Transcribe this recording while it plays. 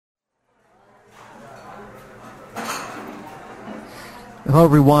Hello,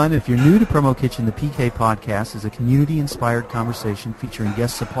 everyone. If you're new to Promo Kitchen, the PK Podcast is a community-inspired conversation featuring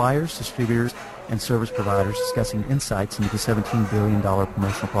guest suppliers, distributors, and service providers discussing insights into the $17 billion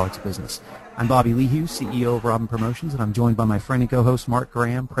promotional products business. I'm Bobby Lehue, CEO of Robin Promotions, and I'm joined by my friend and co-host Mark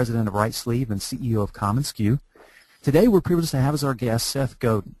Graham, President of Right Sleeve and CEO of commonsku. Today, we're privileged to have as our guest Seth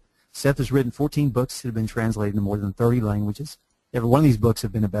Godin. Seth has written 14 books that have been translated into more than 30 languages. Every one of these books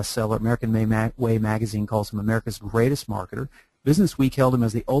have been a bestseller. American Way magazine calls him America's greatest marketer. Business Week hailed him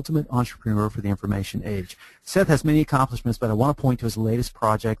as the ultimate entrepreneur for the information age. Seth has many accomplishments, but I want to point to his latest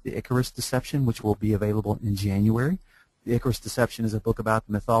project, The Icarus Deception, which will be available in January. The Icarus Deception is a book about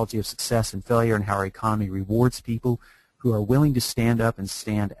the mythology of success and failure and how our economy rewards people who are willing to stand up and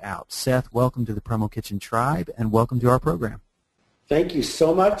stand out. Seth, welcome to the Promo Kitchen Tribe, and welcome to our program. Thank you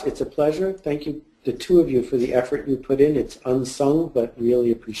so much. It's a pleasure. Thank you, the two of you, for the effort you put in. It's unsung, but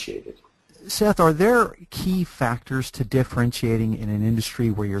really appreciated. Seth, are there key factors to differentiating in an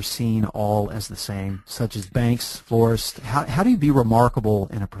industry where you're seen all as the same, such as banks, florists? How do you be remarkable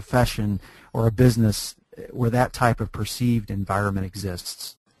in a profession or a business where that type of perceived environment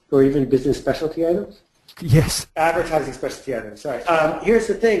exists? Or even business specialty items? Yes. Advertising specialty items, sorry. Here's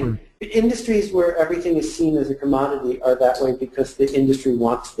the thing. Industries where everything is seen as a commodity are that way because the industry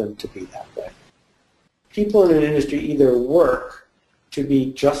wants them to be that way. People in an industry either work to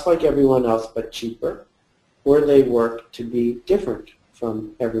be just like everyone else but cheaper, or they work to be different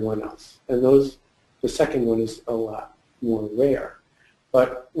from everyone else. And the second one is a lot more rare.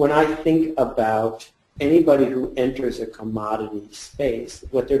 But when I think about anybody who enters a commodity space,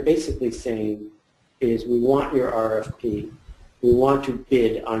 what they're basically saying is, we want your RFP, we want to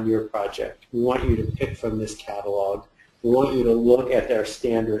bid on your project, we want you to pick from this catalog, we want you to look at their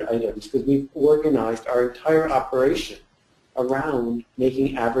standard items, because we've organized our entire operation around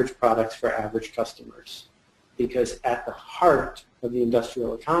making average products for average customers. Because at the heart of the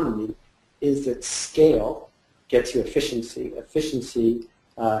industrial economy is that scale gets you efficiency. Efficiency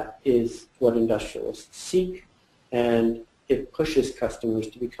is what industrialists seek, and it pushes customers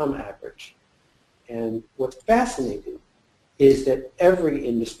to become average. And what's fascinating is that every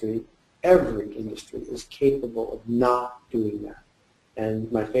industry is capable of not doing that. And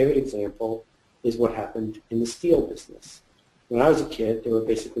my favorite example is what happened in the steel business. When I was a kid, there were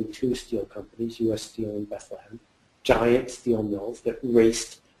basically two steel companies, U.S. Steel and Bethlehem, giant steel mills that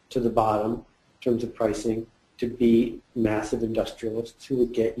raced to the bottom in terms of pricing to be massive industrialists who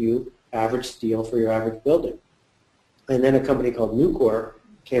would get you average steel for your average building. And then a company called Nucor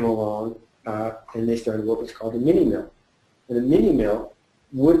came along, and they started what was called a mini mill. And a mini mill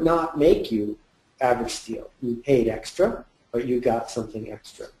would not make you average steel. You paid extra, but you got something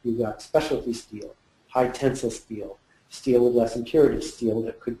extra. You got specialty steel, high tensile steel, steel with less impurities, steel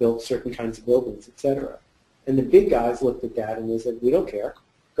that could build certain kinds of buildings, etc. And the big guys looked at that and they said, we don't care.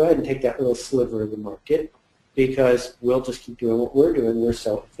 Go ahead and take that little sliver of the market because we'll just keep doing what we're doing. We're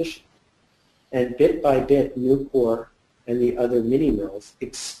so efficient. And bit by bit, Nucor and the other mini mills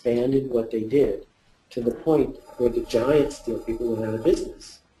expanded what they did to the point where the giant steel people went out of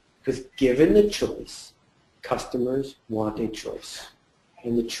business. Because given the choice, customers want a choice.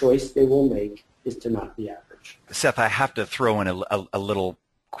 And the choice they will make is to not be average. Seth, I have to throw in a little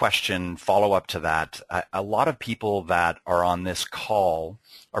question follow-up to that. A lot of people that are on this call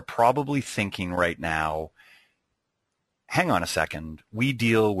are probably thinking right now, hang on a second, we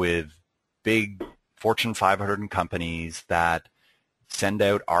deal with big Fortune 500 companies that send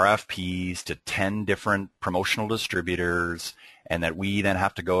out RFPs to 10 different promotional distributors, and that we then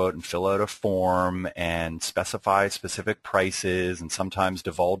have to go out and fill out a form and specify specific prices and sometimes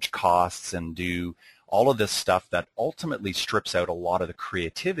divulge costs and do all of this stuff that ultimately strips out a lot of the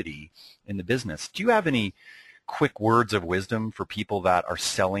creativity in the business. Do you have any quick words of wisdom for people that are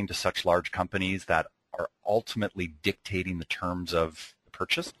selling to such large companies that are ultimately dictating the terms of the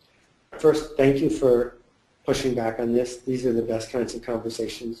purchase? First, thank you for pushing back on this. These are the best kinds of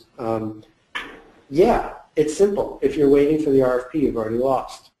conversations. Yeah, it's simple. If you're waiting for the RFP, you've already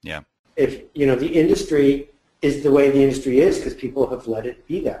lost. Yeah. If, the industry is the way the industry is because people have let it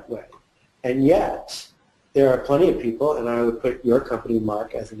be that way. And yet, there are plenty of people, and I would put your company,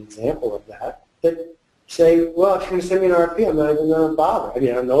 Mark, as an example of that say, well, if you're going to send me an RFP, I'm not even going to bother. I mean,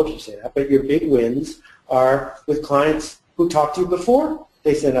 I don't know if you say that, but your big wins are with clients who talked to you before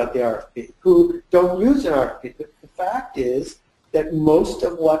they send out the RFP, who don't use an RFP. But the fact is that most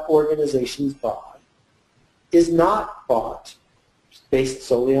of what organizations buy is not bought based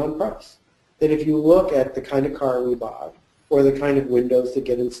solely on price. That if you look at the kind of car we buy, or the kind of windows that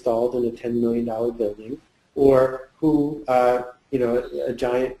get installed in a $10 million building, or who a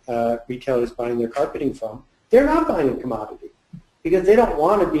giant retailer is buying their carpeting from, they're not buying a commodity. because they don't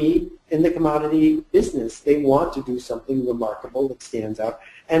want to be in the commodity business. They want to do something remarkable that stands out.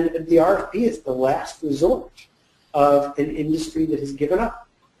 And the RFP is the last resort of an industry that has given up.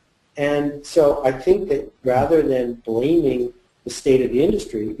 And so I think that rather than blaming the state of the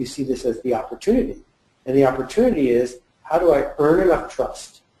industry, you see this as the opportunity. And the opportunity is, how do I earn enough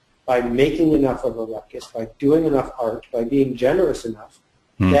trust by making enough of a ruckus, by doing enough art, by being generous enough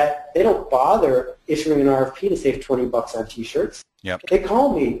that they don't bother issuing an RFP to save $20 on T-shirts. Yep. They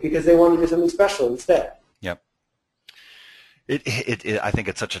call me because they want to do something special instead. Yep. I think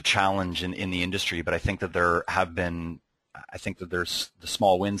it's such a challenge in the industry, but I think that there's the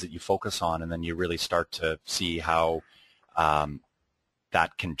small wins that you focus on, and then you really start to see how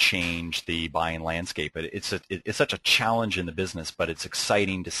that can change the buying landscape. It's such a challenge in the business, but it's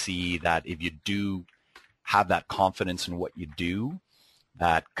exciting to see that if you do have that confidence in what you do,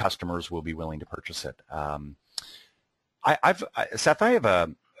 that customers will be willing to purchase it. Seth, I have a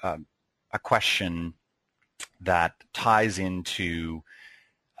question that ties into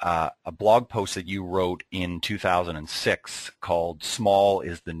a blog post that you wrote in 2006 called "Small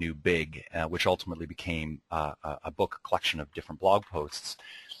is the New Big," which ultimately became a book, a collection of different blog posts.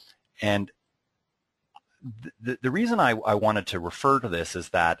 And the reason I wanted to refer to this is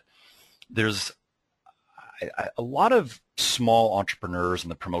that there's a lot of small entrepreneurs in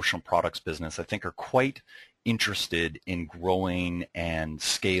the promotional products business, I think, are quite interested in growing and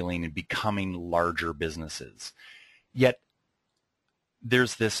scaling and becoming larger businesses. Yet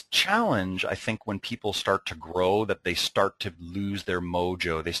there's this challenge, I think, when people start to grow, that they start to lose their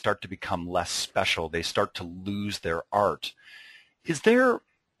mojo. They start to become less special. They start to lose their art. Is there,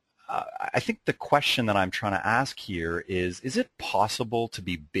 I think the question that I'm trying to ask here is it possible to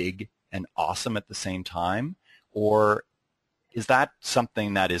be big and awesome at the same time? Or is that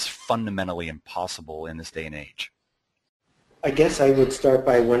something that is fundamentally impossible in this day and age? I guess I would start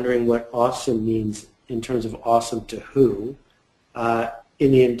by wondering what awesome means in terms of awesome to who.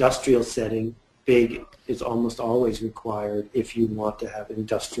 In the industrial setting, big is almost always required if you want to have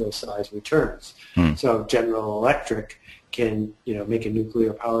industrial size returns. So General Electric can make a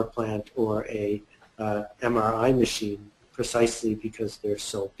nuclear power plant or a MRI machine precisely because they're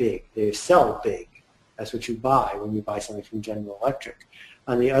so big. They sell big. That's what you buy when you buy something from General Electric.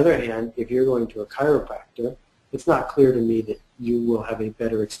 On the other hand, if you're going to a chiropractor, it's not clear to me that you will have a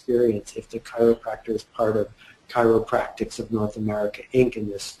better experience if the chiropractor is part of Chiropractics of North America, Inc., and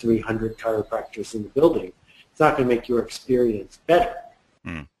there's 300 chiropractors in the building. It's not going to make your experience better.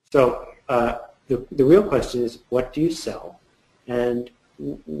 So the real question is, what do you sell, and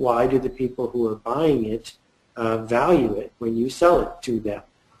why do the people who are buying it value it when you sell it to them?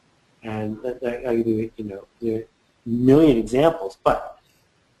 And I give you, there are a million examples, but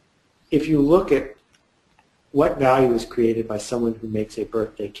if you look at what value is created by someone who makes a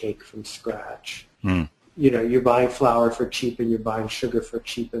birthday cake from scratch, you're buying flour for cheap and you're buying sugar for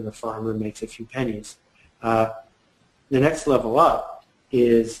cheap, and the farmer makes a few pennies. The next level up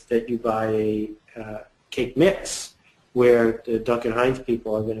is that you buy a cake mix where the Duncan Hines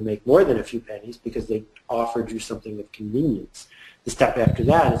people are going to make more than a few pennies because they offered you something of convenience. The step after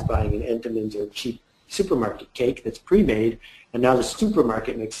that is buying an Entenmann's or cheap supermarket cake that's pre-made, and now the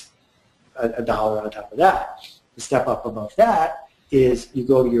supermarket makes $1 on top of that. The step up above that is you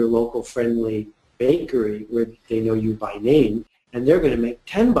go to your local friendly bakery where they know you by name, and they're going to make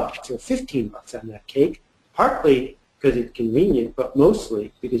 $10 or $15 on that cake, partly because it's convenient, but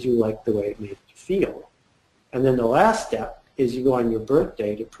mostly because you like the way it made you feel. And then the last step is you go on your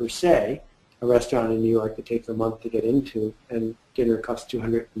birthday to Per Se, a restaurant in New York that takes a month to get into, and dinner costs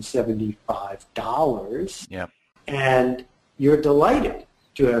 $275. Yep. And you're delighted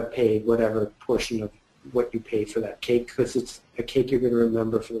to have paid whatever portion of what you paid for that cake, because it's a cake you're going to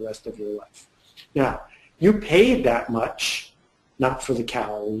remember for the rest of your life. Now, you paid that much, not for the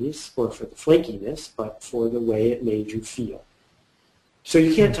calories or for the flakiness, but for the way it made you feel. So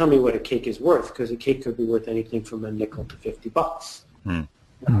you can't tell me what a cake is worth, because a cake could be worth anything from a nickel to $50. Now,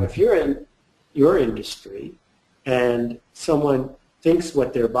 if you're in your industry and someone thinks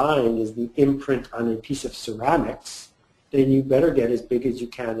what they're buying is the imprint on a piece of ceramics, then you better get as big as you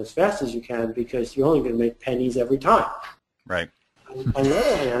can, as fast as you can, because you're only going to make pennies every time. Right. On the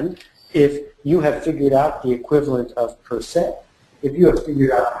other hand, if you have figured out the equivalent of Per Se, if you have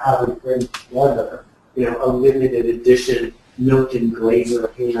figured out how to bring together, a limited edition Milton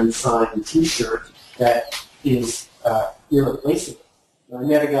Glaser hand-signed T-shirt that is irreplaceable. I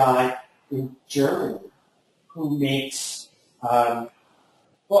met a guy in Germany who makes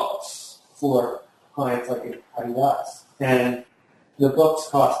books for clients like Adidas, and the books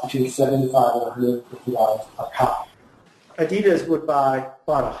cost between $75 and $150 a copy. Adidas would bought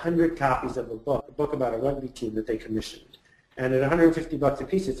 100 copies of a book about a rugby team that they commissioned. And at $150 a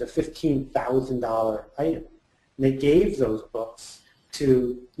piece, it's a $15,000 item. And they gave those books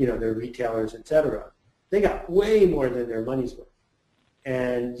to, their retailers, et cetera. They got way more than their money's worth.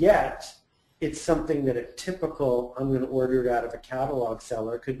 And yet, it's something that a typical, I'm going to order it out of a catalog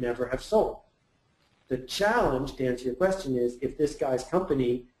seller could never have sold. The challenge, to answer your question, is if this guy's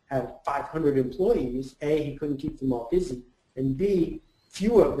company had 500 employees, A, he couldn't keep them all busy, and B,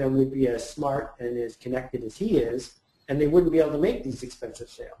 few of them would be as smart and as connected as he is, and they wouldn't be able to make these expensive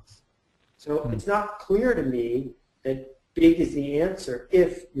sales. So it's not clear to me that big is the answer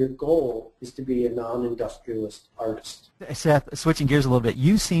if your goal is to be a non-industrialist artist. Seth, switching gears a little bit,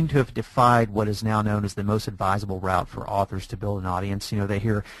 you seem to have defied what is now known as the most advisable route for authors to build an audience. They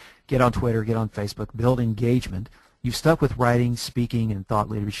hear, get on Twitter, get on Facebook, build engagement. You've stuck with writing, speaking, and thought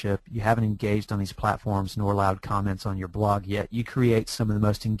leadership. You haven't engaged on these platforms nor allowed comments on your blog, yet you create some of the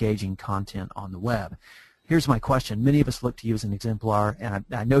most engaging content on the web. Here's my question. Many of us look to you as an exemplar, and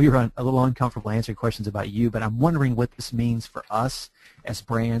I know you're a little uncomfortable answering questions about you, but I'm wondering what this means for us as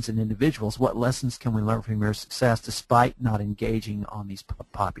brands and individuals. What lessons can we learn from your success despite not engaging on these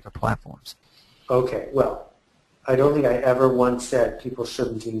popular platforms? Okay, well, I don't think I ever once said people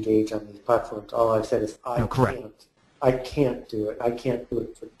shouldn't engage on these platforms. All I've said is I can't do it. I can't do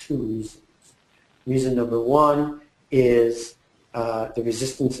it for two reasons. Reason number one is the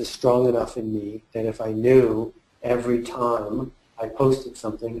resistance is strong enough in me that if I knew every time I posted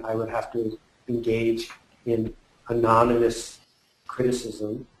something I would have to engage in anonymous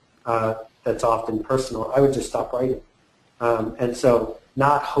criticism that's often personal, I would just stop writing. And so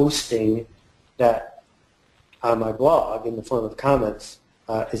not hosting that on my blog in the form of comments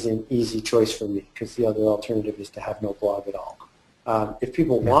is an easy choice for me because the other alternative is to have no blog at all. If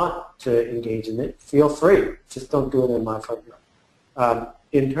people want to engage in it, feel free. Just don't do it in my front yard.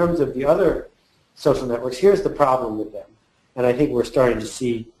 In terms of the other social networks, here's the problem with them, and I think we're starting to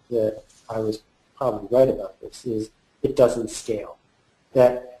see that I was probably right about this, is it doesn't scale.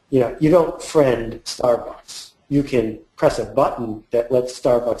 That, you don't friend Starbucks. You can press a button that lets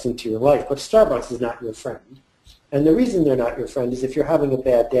Starbucks into your life, but Starbucks is not your friend. And the reason they're not your friend is if you're having a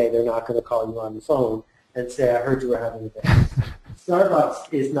bad day, they're not going to call you on the phone and say, I heard you were having a bad day.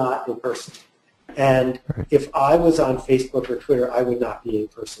 Starbucks is not a person. And if I was on Facebook or Twitter, I would not be a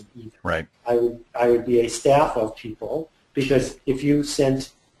person either. Right. I would be a staff of people, because if you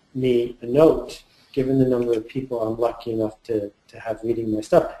sent me a note, given the number of people I'm lucky enough to have reading my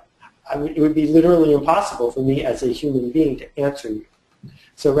stuff, it would be literally impossible for me as a human being to answer you.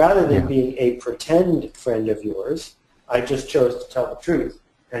 So rather than being a pretend friend of yours, I just chose to tell the truth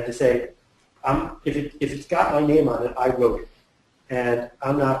and to say, if it's got my name on it, I wrote it. And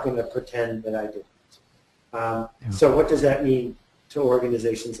I'm not going to pretend that I didn't. So what does that mean to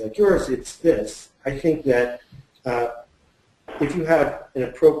organizations like yours? It's this. I think that if you have an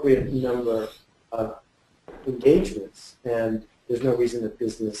appropriate number of engagements, and there's no reason that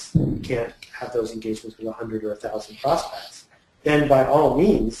business can't have those engagements with 100 or 1,000 prospects, then by all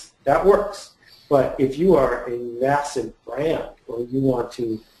means, that works. But if you are a massive brand or you want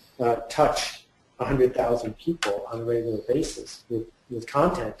to touch 100,000 people on a regular basis with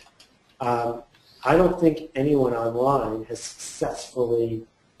content, I don't think anyone online has successfully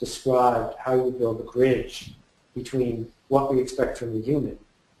described how you build a bridge between what we expect from a human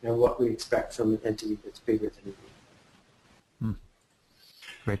and what we expect from an entity that's bigger than a human.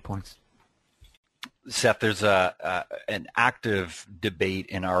 Great points. Seth, there's an active debate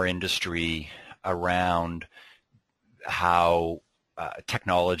in our industry around how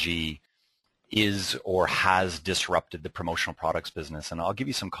technology is or has disrupted the promotional products business. And I'll give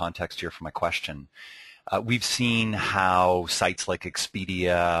you some context here for my question. We've seen how sites like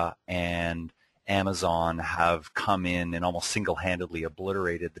Expedia and Amazon have come in and almost single-handedly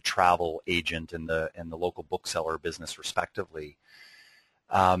obliterated the travel agent and the local bookseller business respectively.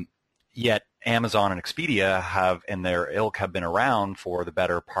 Yet Amazon and Expedia and their ilk have been around for the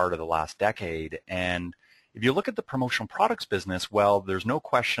better part of the last decade. And if you look at the promotional products business, well, there's no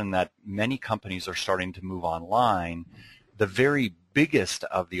question that many companies are starting to move online. The very biggest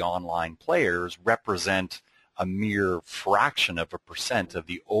of the online players represent a mere fraction of a percent of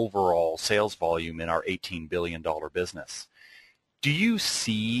the overall sales volume in our $18 billion business. Do you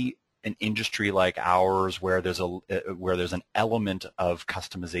see an industry like ours where there's an element of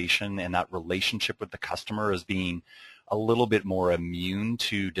customization and that relationship with the customer as being a little bit more immune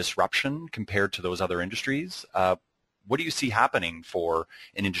to disruption compared to those other industries? What do you see happening for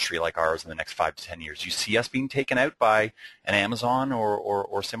an industry like ours in the next 5 to 10 years? Do you see us being taken out by an Amazon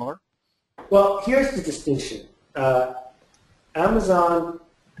or similar? Well, here's the distinction. Amazon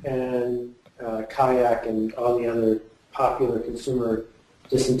and Kayak and all the other popular consumer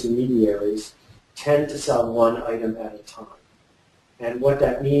disintermediaries tend to sell one item at a time. And what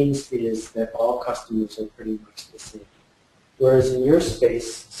that means is that all customers are pretty much the same. Whereas in your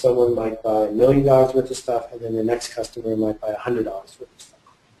space, someone might buy $1 million worth of stuff, and then the next customer might buy $100 worth of stuff.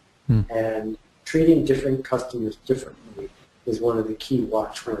 And treating different customers differently is one of the key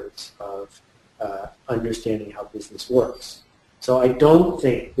watchwords of understanding how business works. So I don't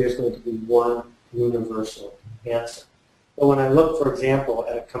think there's going to be one universal answer. But when I look, for example,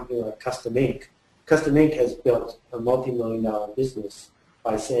 at a company like Custom Ink, Custom Ink has built a multi-million-dollar business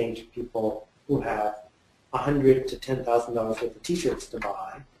by saying to people who have $100,000 to $10,000 worth of T-shirts to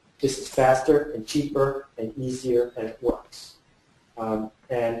buy, this is faster and cheaper and easier, and it works.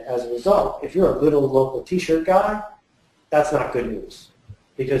 And as a result, if you're a little local T-shirt guy, that's not good news,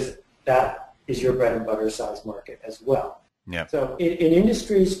 because that is your bread and butter size market as well. Yeah. So in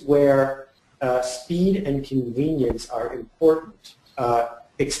industries where speed and convenience are important,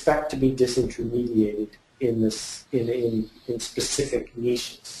 expect to be disintermediated in specific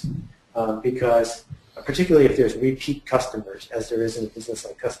niches, because particularly if there's repeat customers, as there is in a business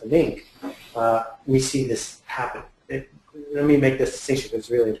like Custom Ink, we see this happen. Let me make this distinction because it's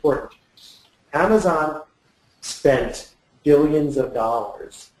really important. Amazon spent billions of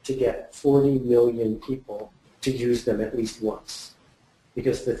dollars to get 40 million people to use them at least once.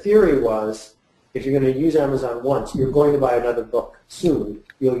 Because the theory was, if you're going to use Amazon once, you're going to buy another book soon,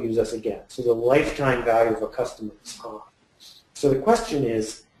 you'll use us again. So the lifetime value of a customer is high. So the question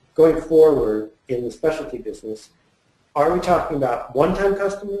is, going forward in the specialty business, are we talking about one-time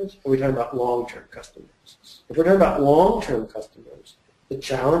customers, or are we talking about long-term customers? If we're talking about long-term customers, the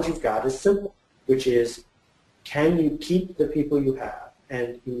challenge you've got is simple, which is, can you keep the people you have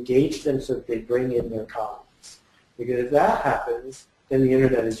and engage them so that they bring in their colleagues? Because if that happens, then the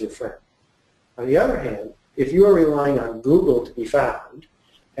internet is your friend. On the other hand, if you are relying on Google to be found,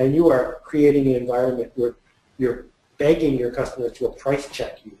 and you are creating an environment where you're begging your customers to price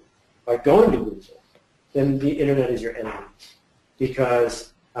check you by going to Google, then the internet is your enemy,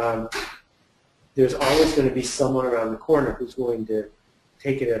 because there's always going to be someone around the corner who's going to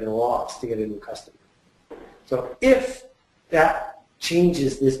take it at a loss to get a new customer. So if that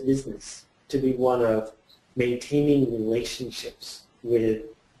changes this business to be one of maintaining relationships with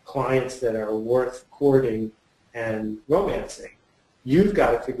clients that are worth courting and romancing, you've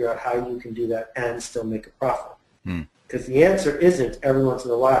got to figure out how you can do that and still make a profit. Because the answer isn't every once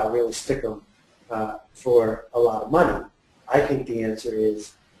in a while really stick them for a lot of money. I think the answer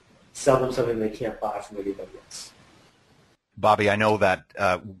is sell them something they can't buy from anybody else. Bobby, I know that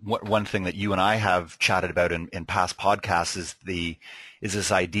one thing that you and I have chatted about in past podcasts is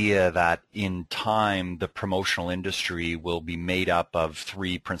this idea that in time the promotional industry will be made up of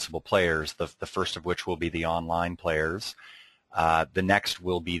three principal players, the first of which will be the online players. The next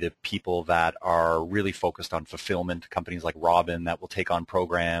will be the people that are really focused on fulfillment, companies like Robin that will take on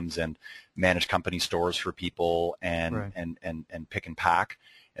programs and manage company stores for people and pick and pack.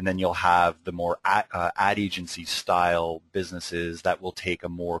 And then you'll have the more ad agency style businesses that will take a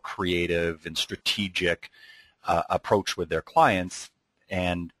more creative and strategic approach with their clients,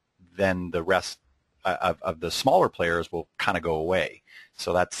 and then the rest of the smaller players will kind of go away.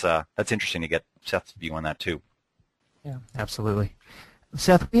 So that's interesting to get Seth's view on that too. Yeah, absolutely.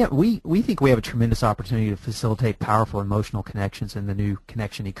 Seth, we think we have a tremendous opportunity to facilitate powerful emotional connections in the new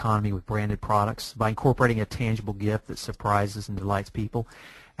connection economy with branded products by incorporating a tangible gift that surprises and delights people.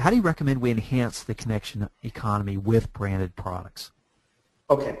 How do you recommend we enhance the connection economy with branded products?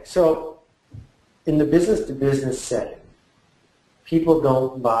 Okay, so in the business-to-business setting, people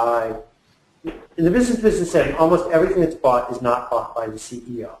don't buy. In the business-to-business setting, almost everything that's bought is not bought by the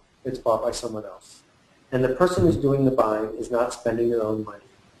CEO. It's bought by someone else. And the person who's doing the buying is not spending their own money.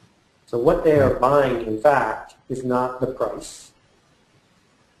 So what they are buying, in fact, is not the price.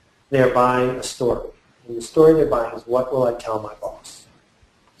 They are buying a story. And the story they're buying is, what will I tell my boss?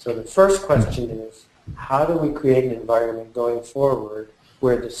 So the first question is, how do we create an environment going forward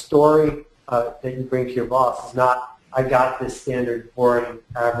where the story that you bring to your boss is not, I got this standard, boring,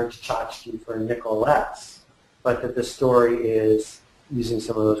 average tchotchke for a nickel less, but that the story is using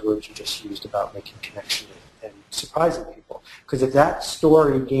some of those words you just used about making connection and surprising people. Because if that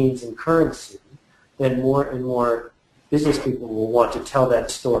story gains in currency, then more and more business people will want to tell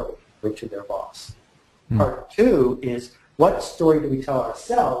that story to their boss. Part two is, what story do we tell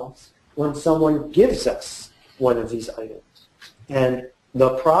ourselves when someone gives us one of these items? And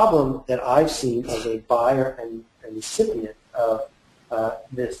the problem that I've seen as a buyer and recipient of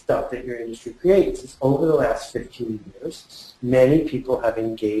this stuff that your industry creates is over the last 15 years, many people have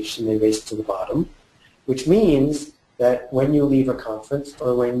engaged in a race to the bottom, which means that when you leave a conference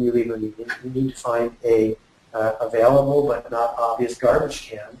or when you leave a meeting, you need to find a available but not obvious garbage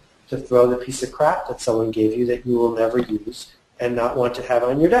can to throw the piece of crap that someone gave you that you will never use and not want to have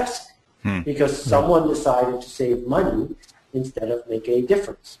on your desk. Because someone decided to save money instead of make a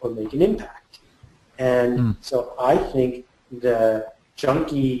difference or make an impact. And so I think the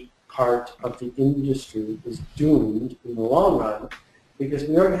junky part of the industry is doomed in the long run because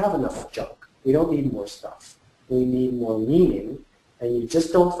we already have enough junk. We don't need more stuff. We need more meaning, and you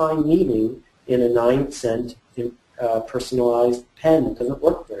just don't find meaning in a 9-cent personalized pen. It doesn't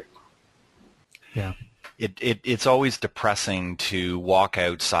work very well. Yeah. It's always depressing to walk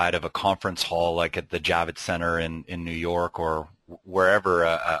outside of a conference hall like at the Javits Center in New York or wherever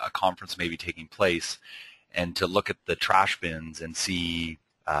a conference may be taking place and to look at the trash bins and see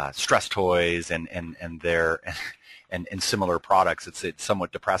stress toys and their and similar products. It's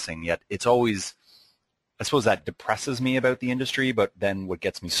somewhat depressing, yet it's always, I suppose that depresses me about the industry, but then what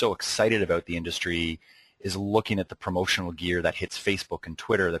gets me so excited about the industry is looking at the promotional gear that hits Facebook and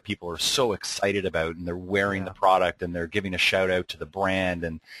Twitter that people are so excited about, and they're wearing the product and they're giving a shout out to the brand,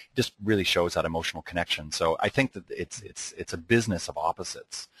 and it just really shows that emotional connection. So I think that it's a business of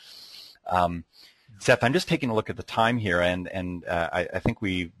opposites. Seth, I'm just taking a look at the time here, and I think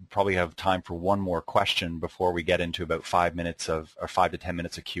we probably have time for one more question before we get into about 5 to 10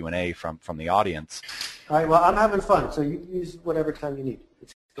 minutes of Q&A from the audience. All right, well, I'm having fun, so you use whatever time you need.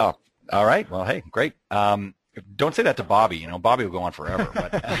 Oh, all right. Well, hey, great. Don't say that to Bobby. You know, Bobby will go on forever.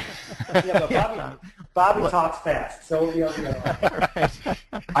 But yeah, but Bobby talks fast, so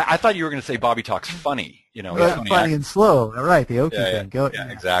I thought you were going to say Bobby talks funny. You know, funny and slow. All right, the Okie thing. Go,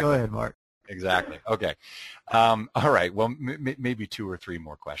 exactly. Go ahead, Mark. Exactly. Okay. All right. Well, maybe 2 or 3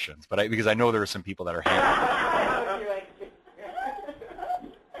 more questions, but because I know there are some people that are happy.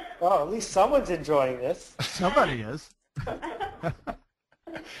 Well, at least someone's enjoying this. Somebody is.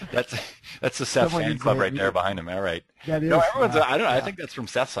 That's the Seth fan club right there behind him. All right. That is, no, everyone's. I don't know. I think that's from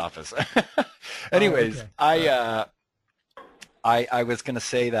Seth's office. Anyways, I was going to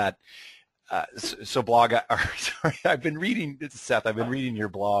say that. So blog. Sorry, I've been reading. Seth, I've been reading your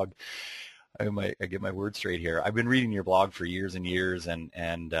blog. I get my words straight here. I've been reading your blog for years and years, and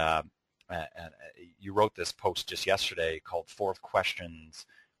you wrote this post just yesterday called 4 Questions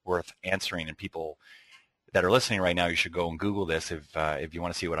Worth Answering, and people that are listening right now, you should go and Google this if you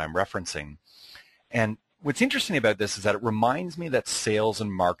want to see what I'm referencing. And what's interesting about this is that it reminds me that sales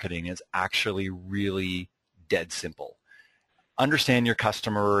and marketing is actually really dead simple. Understand your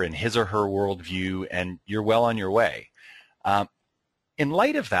customer and his or her worldview, and you're well on your way. In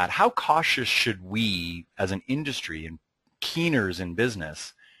light of that, how cautious should we as an industry and keeners in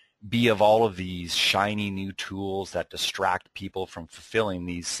business be of all of these shiny new tools that distract people from fulfilling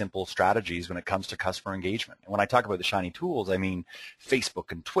these simple strategies when it comes to customer engagement? And when I talk about the shiny tools, I mean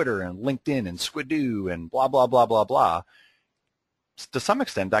Facebook and Twitter and LinkedIn and Squidoo and blah, blah, blah, blah, blah. To some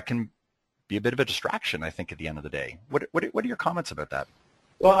extent, that can be a bit of a distraction, I think, at the end of the day. What are your comments about that?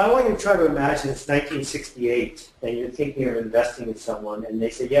 Well, I want you to try to imagine it's 1968 and you're thinking of investing in someone, and they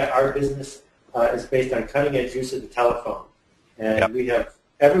say, yeah, our business is based on cutting-edge use of the telephone. And we have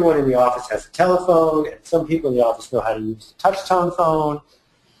everyone in the office has a telephone, and some people in the office know how to use a touch-tone phone.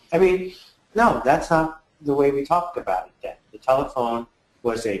 I mean, no, that's not the way we talked about it then. The telephone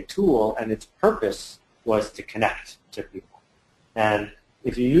was a tool, and its purpose was to connect to people. And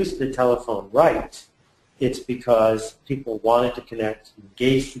if you use the telephone right, it's because people wanted to connect,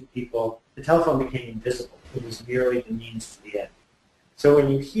 engage with people. The telephone became invisible. It was merely the means to the end. So when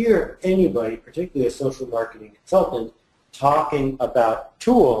you hear anybody, particularly a social marketing consultant, talking about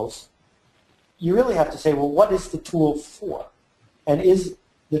tools, you really have to say, well, what is the tool for? And is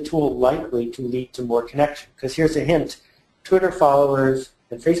the tool likely to lead to more connection? Because here's a hint. Twitter followers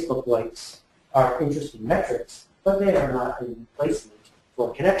and Facebook likes are interesting metrics, but they are not a replacement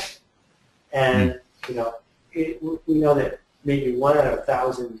for connection. And, you know, we know that maybe 1 out of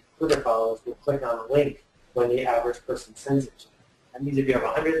 1,000 Twitter followers will click on a link when the average person sends it to them. That means if you have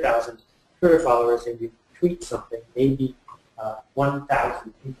 100,000 Twitter followers and you tweet something, maybe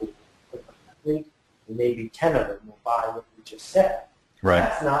 1,000 people will click on that link, and maybe 10 of them will buy what you just said. Right.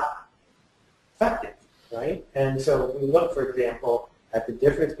 That's not effective, right? And so we look, for example, at the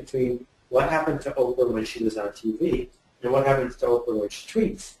difference between what happened to Oprah when she was on TV and what happens to Oprah when she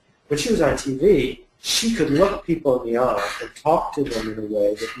tweets. When she was on TV, she could look people in the eye and talk to them in a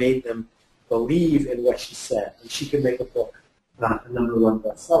way that made them believe in what she said. And she could make a book a #1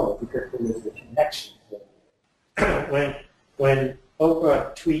 bestseller because there was a connection. When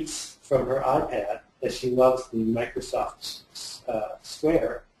Oprah tweets from her iPad that she loves the Microsoft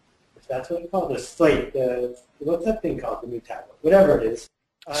Square, if that's what it's called, the Slate, what's that thing called, the new tablet, whatever it is.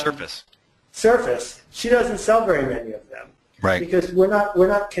 Surface. Surface. She doesn't sell very many of them. Right. Because we're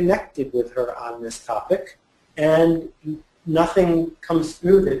not connected with her on this topic, and nothing comes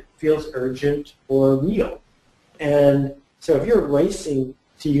through that feels urgent or real. And so if you're racing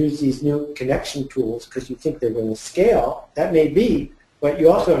to use these new connection tools because you think they're going to scale, that may be, but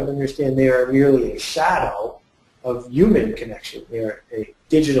you also have to understand they are merely a shadow of human connection. They're a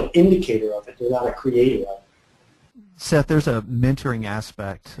digital indicator of it. They're not a creator of it. Seth, there's a mentoring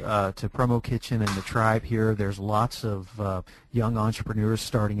aspect to Promo Kitchen and the tribe here. There's lots of young entrepreneurs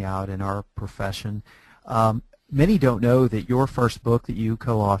starting out in our profession. Many don't know that your first book that you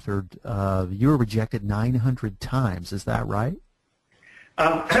co-authored, you were rejected 900 times. Is that right?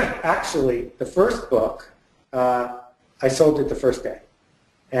 Actually, the first book, I sold it the first day.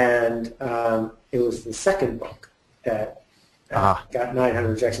 And it was the second book that got 900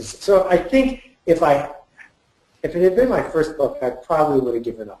 rejections. So I think if it had been my first book, I probably would have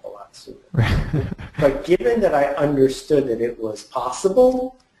given up a lot sooner. But given that I understood that it was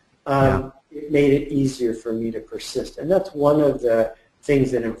possible, it made it easier for me to persist. And that's one of the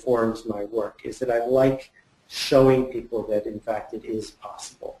things that informs my work, is that I like showing people that, in fact, it is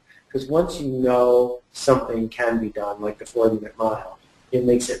possible. Because once you know something can be done, like the 4-minute mile, it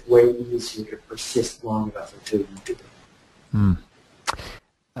makes it way easier to persist long enough until you do it.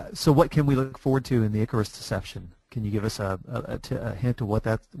 So what can we look forward to in the Icarus Deception? Can you give us a hint of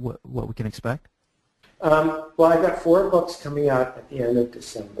what we can expect? Well, I've got 4 books coming out at the end of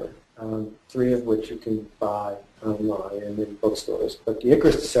December, 3 of which you can buy online and in bookstores. But the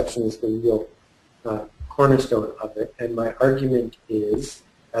Icarus Deception is the real cornerstone of it. And my argument is,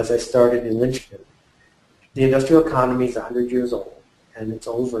 as I started in Lynchburg, the industrial economy is 100 years old, and it's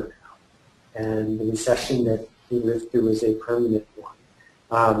over now. And the recession that we lived through is a permanent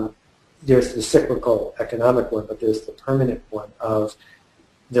one. There's the cyclical economic one, but there's the permanent one of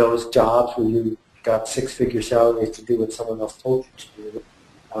those jobs where you got 6-figure salaries to do what someone else told you to do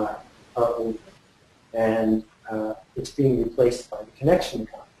are over. And it's being replaced by the connection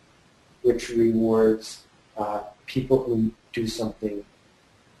economy, which rewards people who do something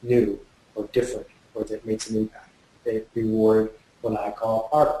new or different or that makes an impact. They reward what I call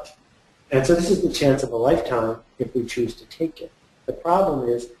art. And so this is the chance of a lifetime if we choose to take it. The problem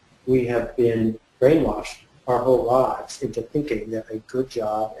is we have been brainwashed our whole lives into thinking that a good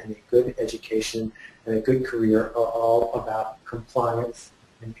job and a good education and a good career are all about compliance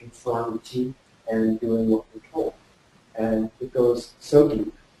and conformity and doing what we're told. And it goes so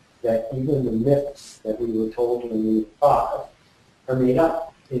deep that even the myths that we were told when we were 5 are made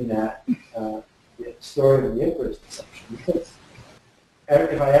up in that the story of the Icarus Deception. Because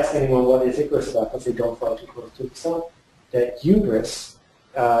if I ask anyone what is Icarus about, they'll say don't fly too close to the sun. That hubris,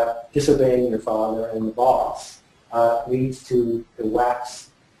 disobeying your father and the boss, leads to the wax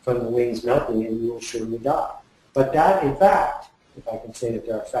from the wings melting and you will surely die. But that, in fact, if I can say that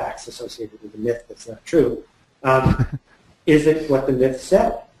there are facts associated with the myth that's not true, isn't what the myth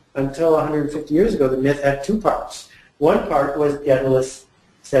said. Until 150 years ago, the myth had 2 parts. One part was Daedalus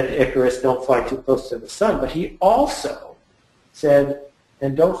said to Icarus, don't fly too close to the sun, but he also said,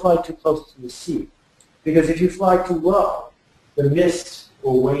 and don't fly too close to the sea. Because if you fly too low, the mist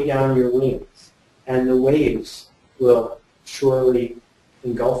will weigh down your wings, and the waves will surely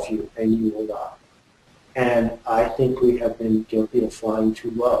engulf you, and you will die. And I think we have been guilty of flying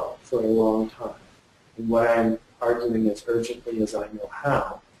too low for a long time. And what I'm arguing as urgently as I know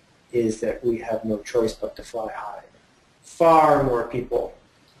how is that we have no choice but to fly high. Far more people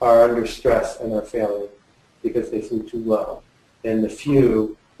are under stress and are failing because they flew too low than the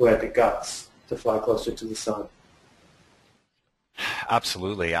few who had the guts to fly closer to the sun.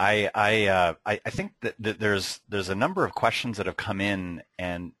 Absolutely. I think that there's a number of questions that have come in,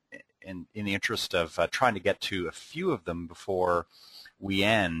 and in the interest of trying to get to a few of them before we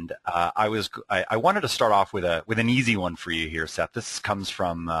end, I wanted to start off with an easy one for you here, Seth. This comes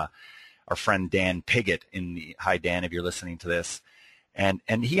from our friend Dan Piggott. Hi Dan, if you're listening to this, and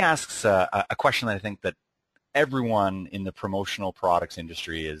he asks a question that I think that everyone in the promotional products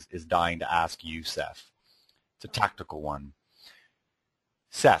industry is dying to ask you, Seth. It's a tactical one.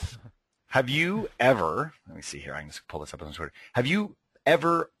 Seth, have you ever, let me see here, I can just pull this up on the Twitter. Have you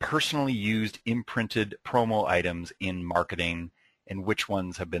ever personally used imprinted promo items in marketing, and which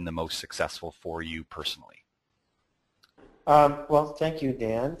ones have been the most successful for you personally? Well, thank you,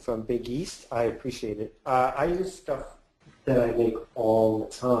 Dan, from Big East. I appreciate it. I use stuff that I make all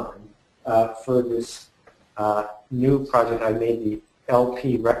the time. For this new project, I made the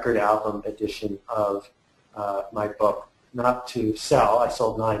LP record album edition of my book, not to sell, I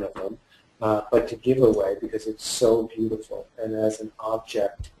sold 9 of them, but to give away because it's so beautiful. And as an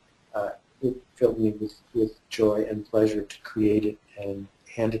object, it filled me with joy and pleasure to create it and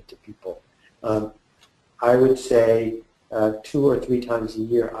hand it to people. I would say 2 or 3 times a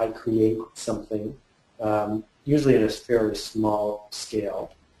year I create something, usually in a fairly small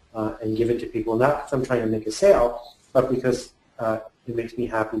scale, and give it to people, not because I'm trying to make a sale, but because it makes me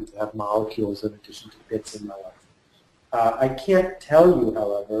happy to have molecules in addition to bits in my life. I can't tell you,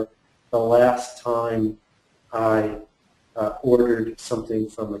 however, the last time I ordered something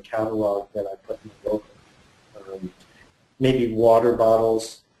from a catalog that I put in the book. Maybe water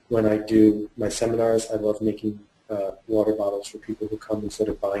bottles. When I do my seminars, I love making water bottles for people who come instead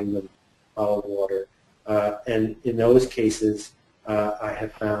of buying them bottled water. And in those cases, I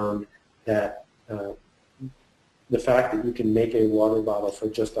have found that the fact that you can make a water bottle for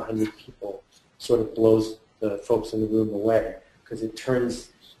just 100 people sort of blows the folks in the room away, because it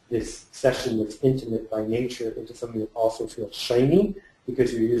turns this session that's intimate by nature into something that also feels shiny,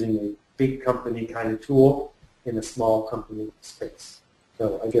 because you're using a big company kind of tool in a small company space.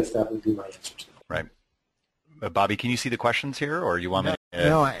 So I guess that would be my answer to that. Right. Bobby, can you see the questions here, or you want me to?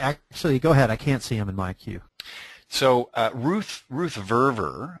 No, actually, go ahead. I can't see them in my queue. So Ruth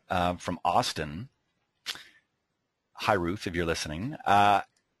Verver from Austin. Hi, Ruth, if you're listening.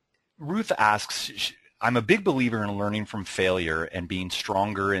 Ruth asks, I'm a big believer in learning from failure and being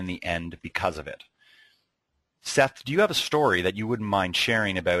stronger in the end because of it. Seth, do you have a story that you wouldn't mind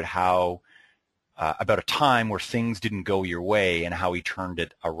sharing about how, about a time where things didn't go your way and how he turned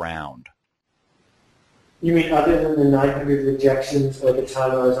it around? You mean other than the 900 rejections or the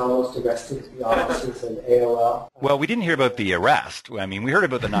time I was almost arrested at the offices of AOL? Well, we didn't hear about the arrest. I mean, we heard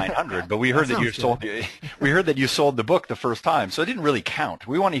about the 900, but we heard that you sold. We heard that you sold the book the first time, so it didn't really count.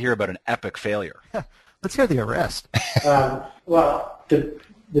 We want to hear about an epic failure. Let's hear the arrest. Well, the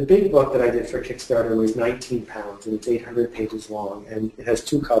big book that I did for Kickstarter was 19 pounds, and it's 800 pages long, and it has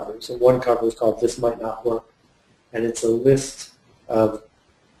 2 covers. And one cover is called "This Might Not Work," and it's a list of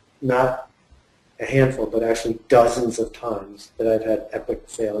not a handful, but actually dozens of times that I've had epic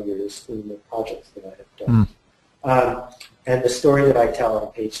failures in the projects that I have done. And the story that I tell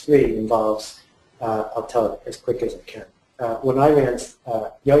on page 3 involves, I'll tell it as quick as I can. When I ran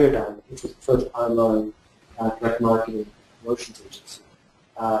Yoyodyne, which was the first online direct marketing promotions agency,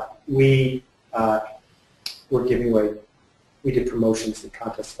 we were giving away, we did promotions and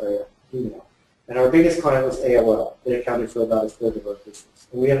contests via email. And our biggest client was AOL. They accounted for about 1/3 of our business.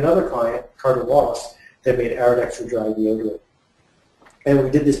 And we had another client, Carter Wallace, that made Arid Extra Dry deodorant. And we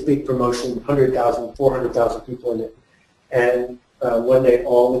did this big promotion, 100,000, 400,000 people in it. And one day,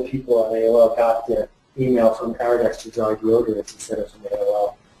 all the people at AOL got their email from Arid Extra Dry deodorants instead of from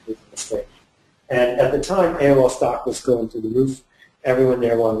AOL. It was a mistake. And at the time, AOL stock was going through the roof. Everyone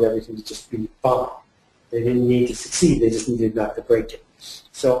there wanted everything to just be fine. They didn't need to succeed. They just needed not to break it.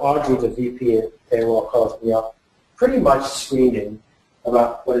 So Audrey, the VP at AOL, calls me up, pretty much screaming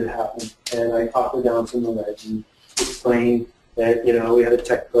about what had happened. And I talked her down from the ledge and explained that, you know, we had a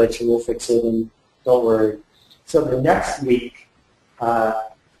tech glitch and we'll fix it and don't worry. So the next week, the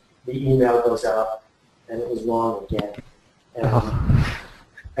email goes out and it was wrong again. And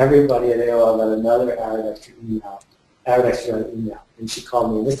everybody at AOL got another Arid Extra email. And she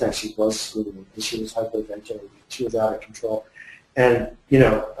called me, and this time she was screaming, and she was hyperventilating. She was out of control. And, you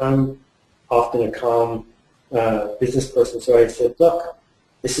know, I'm often a calm business person, so I said, look,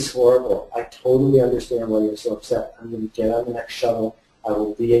 this is horrible. I totally understand why you're so upset. I'm going to get on the next shuttle. I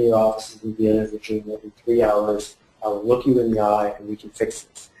will be in your offices in Vienna, Virginia in 3 hours. I will look you in the eye, and we can fix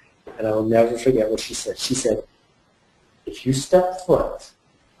this. And I will never forget what she said. She said, if you step foot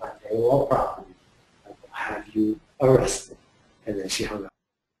on AOL property, I will have you arrested. And then she hung up.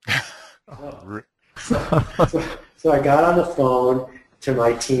 So I got on the phone to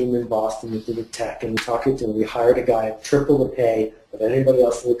my team in Boston that did the tech, and we talked to them. We hired a guy at triple the pay of anybody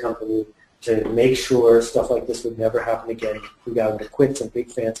else in the company to make sure stuff like this would never happen again. We got him to quit some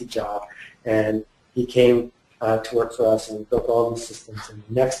big fancy job, and he came to work for us, and we built all these systems. And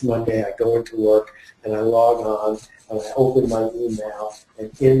the next Monday, I go into work, and I log on, and I open my email,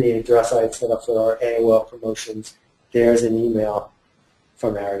 and in the address I had set up for our AOL promotions, there's an email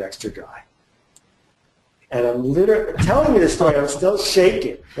from Arid Extra Dry. And I'm literally telling you this story. I'm still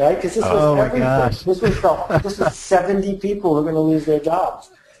shaking, right? Because this was everything. Gosh. This was 70 people who were going to lose their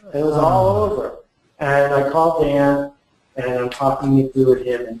jobs. And it was all over. And I called Dan, and I'm talking it through with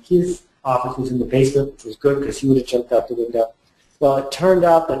him. And his office was in the basement, which was good because he would have jumped out the window. Well, it turned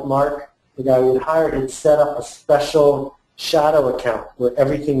out that Mark, the guy we had hired, had set up a special shadow account where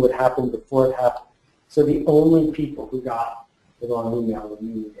everything would happen before it happened. So the only people who got the wrong email were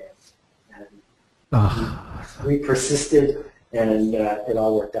me and Dave. And we persisted, and it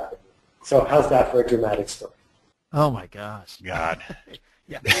all worked out. So how's that for a dramatic story? Oh my gosh. God.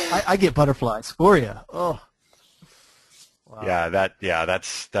 Yeah, I get butterflies for you. Oh. Wow. Yeah,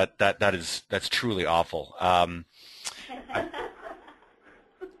 that's truly awful.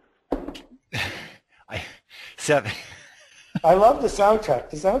 Seth. I love the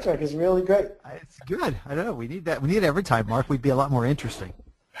soundtrack. The soundtrack is really great. It's good. I don't know. We need that. We need it every time, Mark. We'd be a lot more interesting.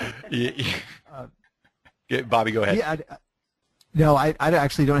 Bobby, go ahead. Yeah. No, I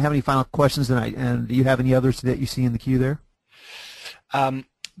actually don't have any final questions tonight. And do you have any others that you see in the queue there?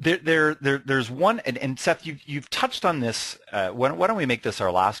 There's one, and Seth, you've touched on this. Why don't we make this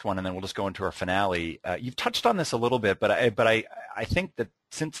our last one, and then we'll just go into our finale. You've touched on this a little bit, but I think that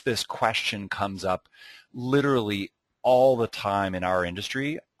since this question comes up literally all the time in our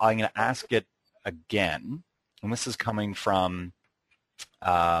industry, I'm going to ask it again, and this is coming from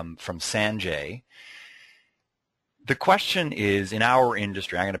Sanjay. The question is, in our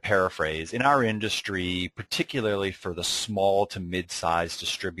industry, I'm going to paraphrase, in our industry, particularly for the small to mid-sized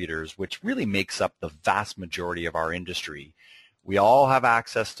distributors, which really makes up the vast majority of our industry, we all have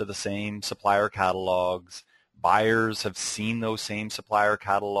access to the same supplier catalogs. Buyers have seen those same supplier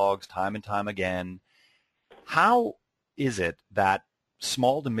catalogs time and time again. How is it that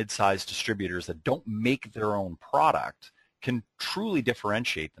small to mid-sized distributors that don't make their own product can truly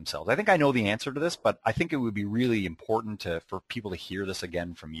differentiate themselves? I think I know the answer to this, but I think it would be really important for people to hear this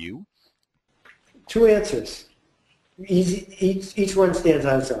again from you. Two answers. Each one stands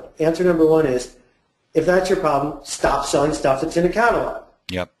on its own. Answer number one is, if that's your problem, stop selling stuff that's in a catalog.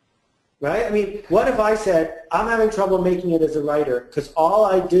 Yep. Right? I mean, what if I said, I'm having trouble making it as a writer because all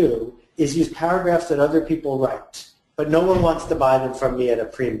I do is use paragraphs that other people write, but no one wants to buy them from me at a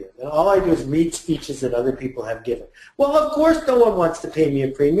premium. And all I do is read speeches that other people have given. Well, of course no one wants to pay me a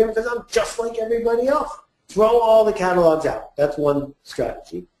premium because I'm just like everybody else. Throw all the catalogs out. That's one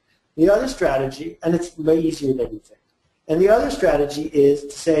strategy. The other strategy, and it's way easier than you think, and the other strategy is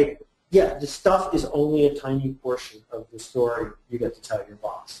to say, yeah, the stuff is only a tiny portion of the story you get to tell your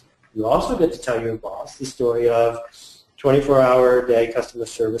boss. You also get to tell your boss the story of 24-hour-a-day customer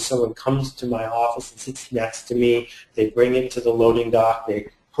service. Someone comes to my office and sits next to me. They bring it to the loading dock. They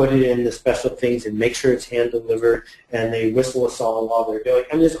put it in the special things and make sure it's hand-delivered, and they whistle a song while they're doing it.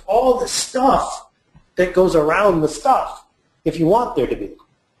 And there's all the stuff that goes around the stuff, if you want there to be,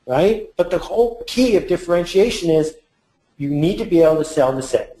 right? But the whole key of differentiation is you need to be able to sell the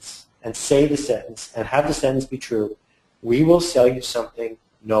sentence and say the sentence and have the sentence be true. We will sell you something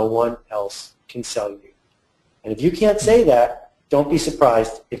no one else can sell you. And if you can't say that, don't be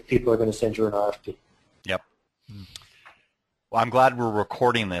surprised if people are going to send you an RFP. Yep. Well, I'm glad we're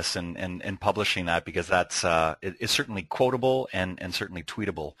recording this and publishing that, because that's it's certainly quotable and certainly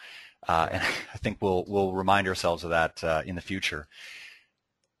tweetable. And I think we'll remind ourselves of that in the future.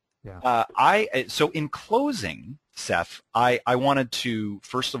 Yeah. So in closing, Seth, I wanted to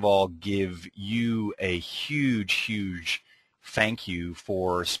first of all give you a huge thank you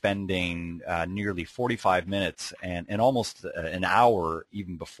for spending nearly 45 minutes and almost an hour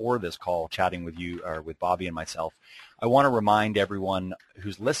even before this call chatting with you or with Bobby and myself. I want to remind everyone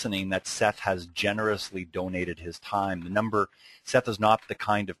who's listening that Seth has generously donated his time. Seth is not the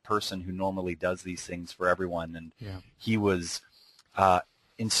kind of person who normally does these things for everyone, and he was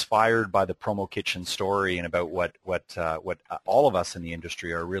inspired by the Promo Kitchen story and about what all of us in the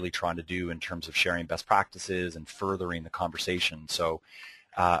industry are really trying to do in terms of sharing best practices and furthering the conversation. So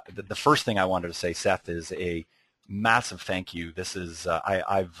the first thing I wanted to say, Seth, is a massive thank you. This is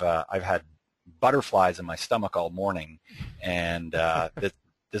I've had butterflies in my stomach all morning, and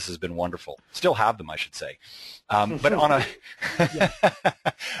this has been wonderful. Still have them, I should say. But on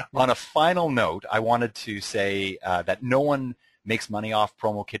a final note, I wanted to say that no one makes money off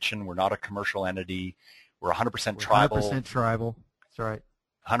Promo Kitchen. We're not a commercial entity. We're 100% tribal. 100% tribal. That's right.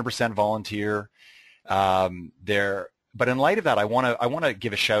 100% volunteer. But in light of that, I want to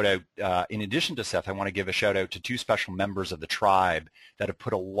give a shout out. In addition to Seth, I want to give a shout out to two special members of the tribe that have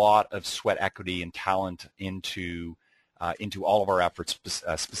put a lot of sweat equity and talent into all of our efforts,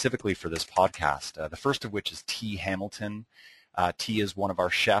 specifically for this podcast. The first of which is T. Hamilton. T is one of our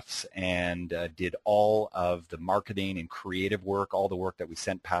chefs and did all of the marketing and creative work, all the work that we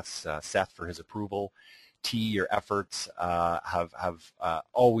sent past Seth for his approval. T, your efforts have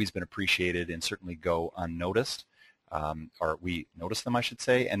always been appreciated and certainly go unnoticed, or we notice them, I should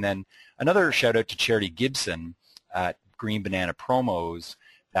say. And then another shout out to Charity Gibson at Green Banana Promos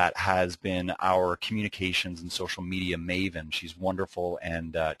that has been our communications and social media maven. She's wonderful,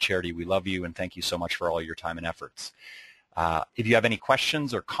 and Charity, we love you, and thank you so much for all your time and efforts. If you have any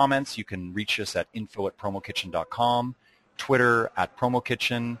questions or comments, you can reach us at info@promokitchen.com, Twitter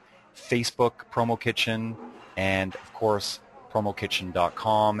 @promokitchen, Facebook promokitchen, and of course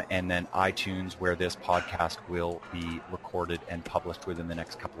promokitchen.com, and then iTunes, where this podcast will be recorded and published within the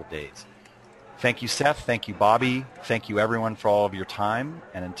next couple of days. Thank you, Seth. Thank you, Bobby. Thank you, everyone, for all of your time.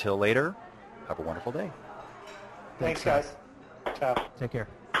 And until later, have a wonderful day. Thanks, guys. Ciao. Take care.